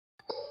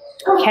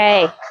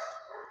Okay.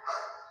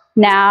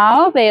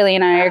 Now, Bailey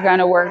and I are going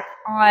to work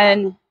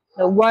on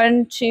the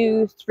 1,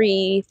 2,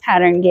 3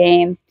 pattern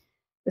game.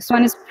 This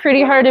one is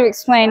pretty hard to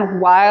explain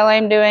while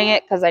I'm doing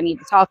it because I need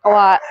to talk a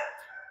lot.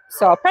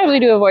 So I'll probably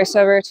do a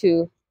voiceover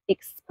to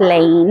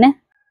explain.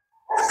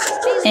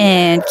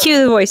 And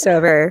cue the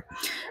voiceover.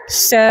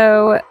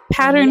 So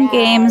pattern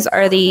games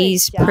are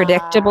these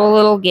predictable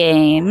little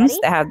games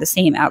that have the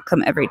same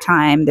outcome every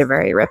time. They're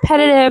very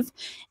repetitive,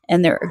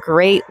 and they're a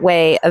great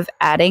way of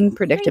adding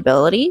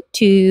predictability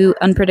to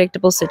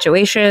unpredictable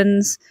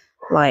situations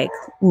like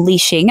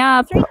leashing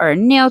up or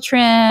nail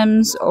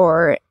trims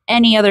or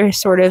any other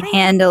sort of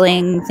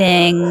handling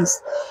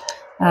things.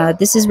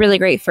 This is really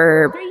great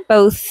for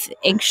both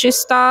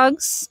anxious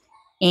dogs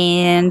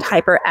and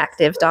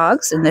hyperactive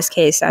dogs. In this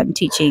case, I'm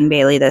teaching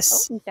Bailey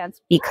this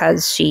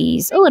because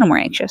she's a little more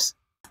anxious.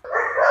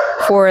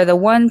 For the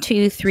 1,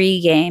 2,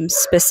 3 games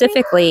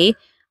specifically,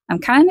 I'm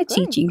kind of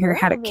teaching her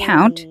how to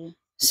count.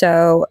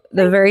 So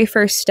the very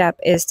first step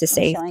is to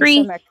say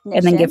 3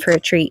 and then give her a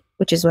treat,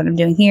 which is what I'm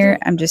doing here.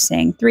 I'm just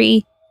saying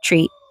 3,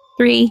 treat,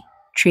 3,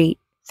 treat,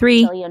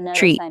 3,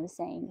 treat.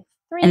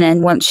 And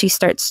then once she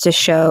starts to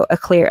show a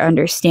clear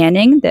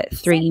understanding that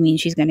 3 means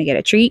she's going to get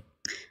a treat,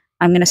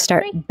 I'm going to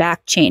start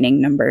back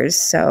chaining numbers.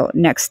 So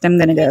next I'm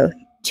going to go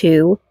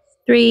 2,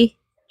 3,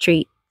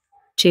 treat,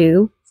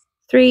 2,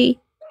 3,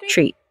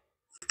 treat.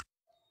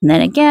 And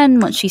then again,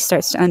 once she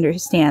starts to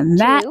understand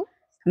that,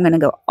 I'm going to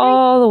go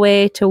all the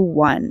way to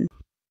 1.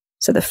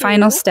 So the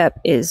final step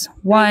is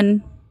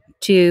 1,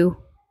 2,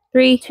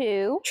 3,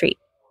 treat.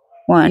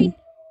 1,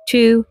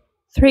 2,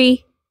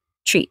 3,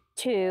 treat.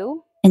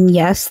 And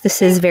yes,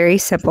 this is very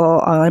simple.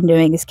 All I'm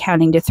doing is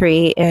counting to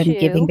 3 and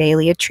giving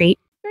Bailey a treat.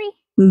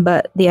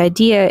 But the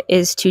idea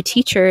is to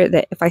teach her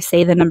that if I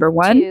say the number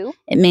 1,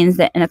 it means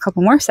that in a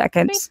couple more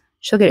seconds,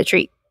 she'll get a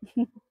treat.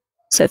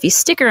 So if you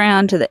stick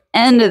around to the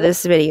end of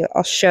this video,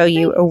 I'll show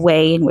you a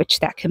way in which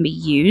that can be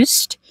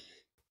used.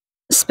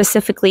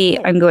 Specifically,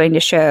 I'm going to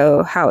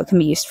show how it can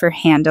be used for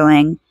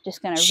handling.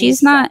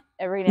 She's not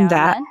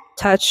that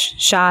touch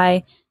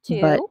shy,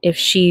 but if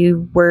she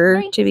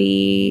were to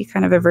be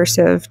kind of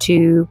aversive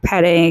to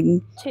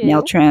petting,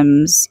 nail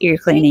trims, ear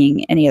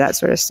cleaning, any of that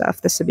sort of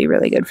stuff, this would be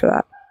really good for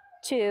that.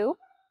 2,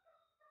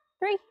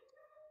 3.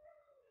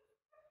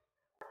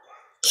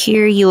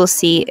 Here you will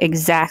see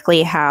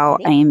exactly how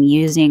I am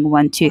using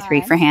 1, 2,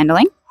 3 for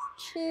handling.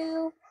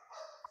 2.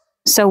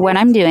 So what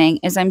I'm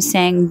doing is I'm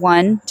saying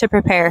 1 to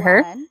prepare her,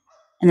 and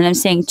then I'm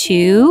saying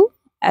 2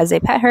 as I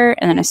pet her,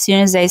 and then as soon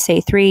as I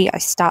say 3, I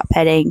stop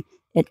petting,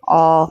 and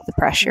all the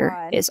pressure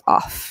is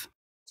off.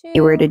 If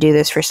you were to do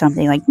this for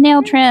something like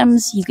nail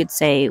trims, you could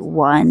say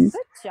 1,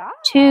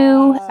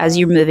 2 as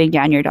you're moving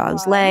down your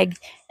dog's leg,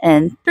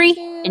 and 3,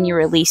 and you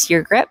release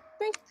your grip.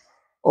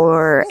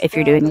 Or if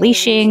you're doing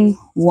leashing,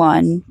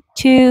 1,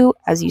 2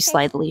 as you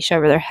slide the leash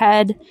over their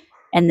head,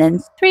 and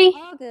then 3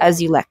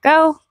 as you let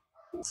go.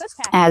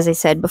 As I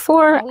said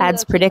before,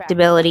 adds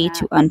predictability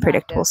to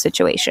unpredictable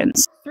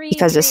situations.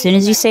 Because as soon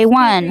as you say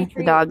 1,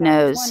 the dog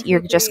knows you're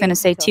just going to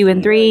say 2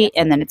 and 3,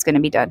 and then it's going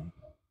to be done.